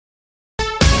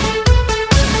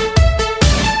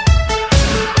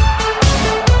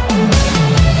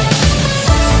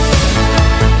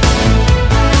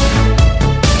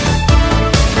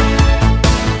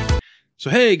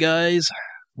hey guys,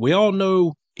 we all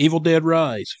know Evil Dead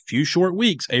Rise. Few short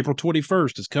weeks, April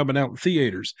 21st is coming out in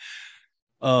theaters.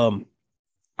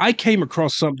 I came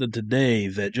across something today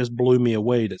that just blew me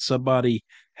away, that somebody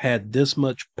had this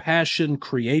much passion,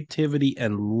 creativity,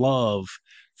 and love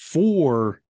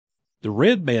for the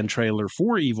Redband trailer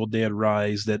for Evil Dead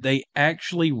Rise that they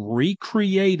actually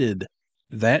recreated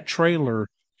that trailer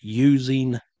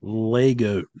using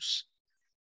Legos.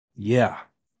 Yeah.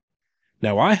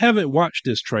 Now, I haven't watched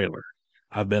this trailer.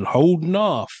 I've been holding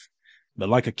off, but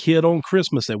like a kid on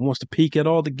Christmas that wants to peek at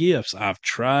all the gifts, I've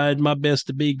tried my best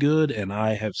to be good, and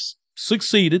I have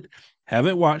succeeded.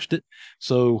 Haven't watched it.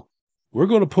 So we're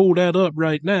going to pull that up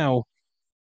right now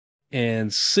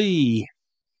and see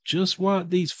just what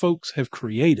these folks have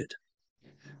created.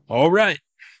 All right.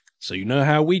 So you know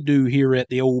how we do here at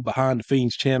the old Behind the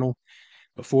Fiends channel.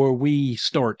 Before we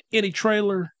start any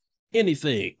trailer,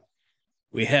 anything,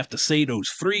 we have to say those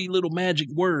three little magic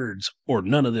words or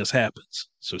none of this happens.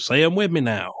 So say them with me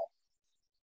now.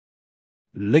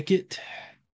 Lick it,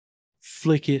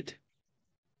 flick it,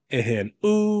 and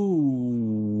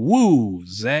ooh, woo,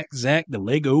 Zach the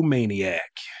Lego Maniac.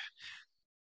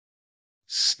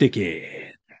 Stick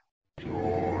it.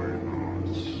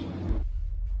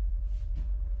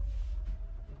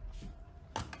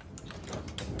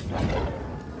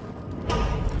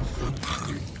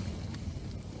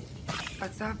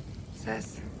 What's up,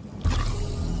 sis?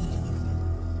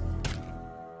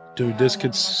 Dude, this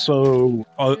could so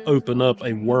open up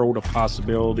a world of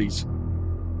possibilities.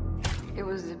 It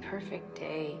was the perfect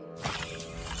day.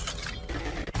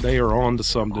 They are on to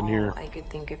something here. All I could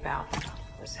think about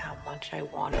was how much I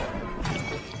wanted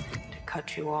to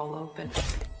cut you all open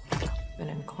and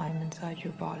then climb inside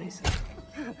your bodies.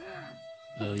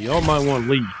 Y'all might want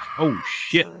to leave. Oh,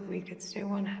 shit. So that we could stay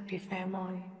one happy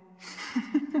family.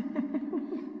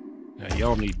 Now,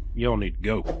 y'all need to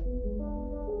go.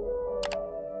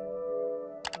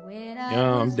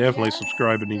 Yeah, I'm definitely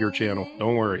subscribing to your channel.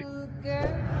 Don't worry.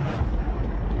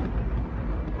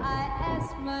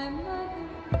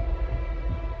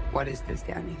 What is this,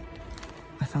 Danny?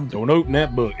 I found it. Don't open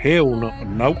that book. Hell no.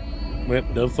 Nope. Well,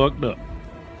 done fucked up.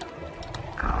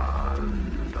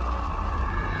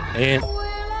 And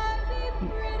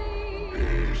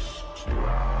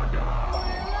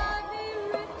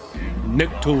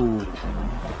Nicktool.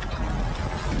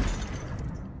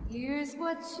 Here's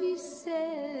what she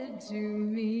said to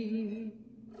me.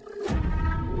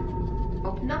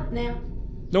 Open up now.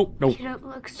 Nope. You don't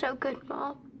look so good,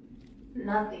 Mom.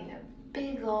 Nothing a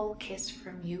big old kiss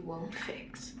from you won't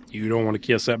fix. You don't want to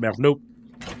kiss that mouth. Nope.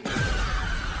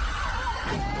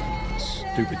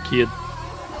 Stupid kid.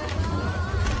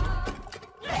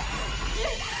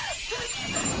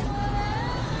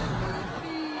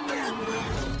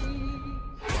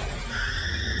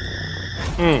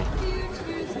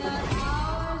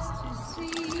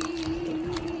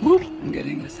 Whoop. I'm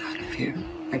getting us out of here.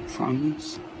 I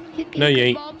promise. You'd be No, a you good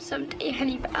ain't. mom someday,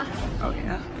 honey bath. Oh,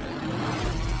 yeah?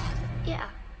 Yeah,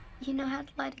 you know how to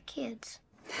lie to kids.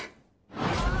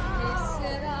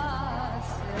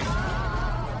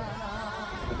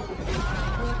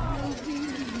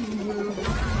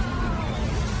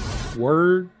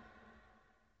 Word.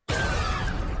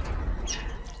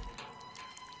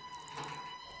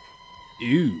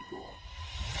 Ew.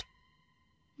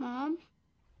 Mom?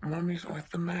 Mommy's with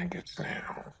the maggots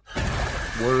now.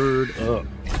 Word up.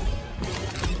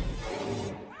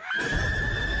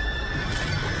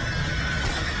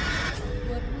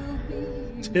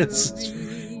 This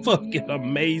is fucking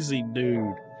amazing,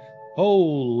 dude.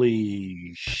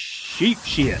 Holy sheep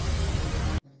shit.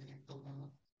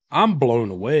 I'm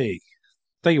blown away.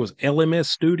 I think it was LMS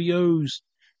Studios.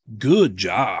 Good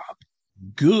job.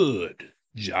 Good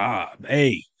job.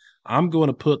 Hey, I'm going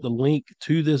to put the link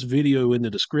to this video in the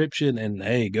description, and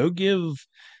hey, go give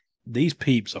these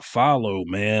peeps a follow,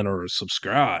 man, or a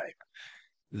subscribe.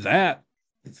 That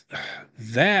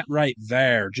right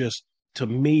there, just to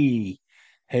me,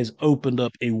 has opened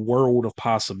up a world of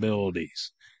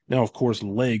possibilities. Now, of course,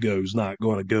 Lego's not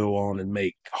going to go on and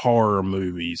make horror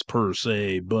movies per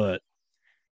se, but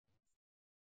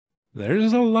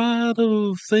there's a lot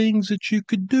of things that you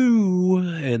could do,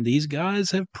 and these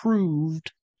guys have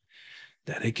proved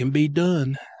that it can be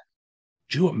done.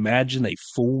 Do you imagine a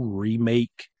full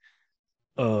remake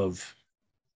of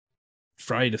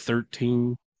Friday the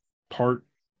 13th, part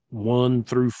 1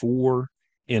 through 4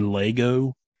 in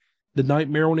Lego? The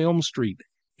Nightmare on Elm Street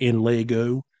in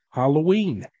Lego,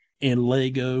 Halloween in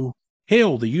Lego,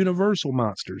 hell, the Universal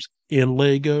Monsters in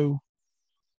Lego.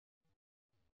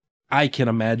 I can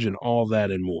imagine all that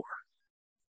and more.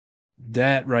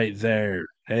 That right there,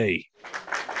 hey,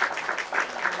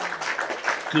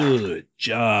 Good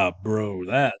job, bro.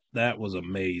 That was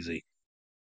amazing.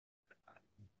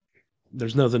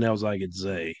 There's nothing else I could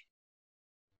say.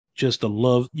 Just a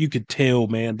love. You could tell,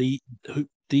 man.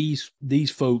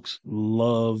 These folks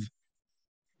love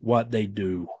what they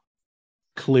do.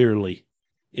 Clearly,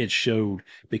 it showed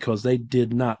because they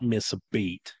did not miss a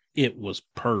beat. It was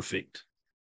perfect.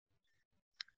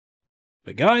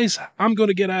 But guys, I'm going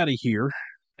to get out of here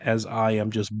as I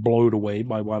am just blown away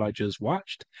by what I just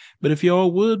watched. But if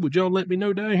y'all would y'all let me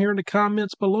know down here in the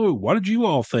comments below? What did you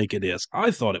all think of this? I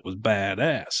thought it was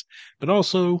badass. But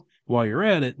also, while you're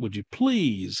at it, would you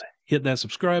please hit that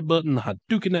subscribe button,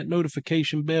 Hadouken that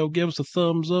notification bell, give us a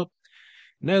thumbs up.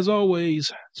 And as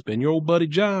always, it's been your old buddy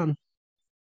John,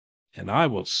 and I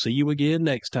will see you again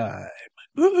next time.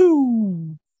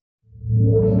 Woohoo!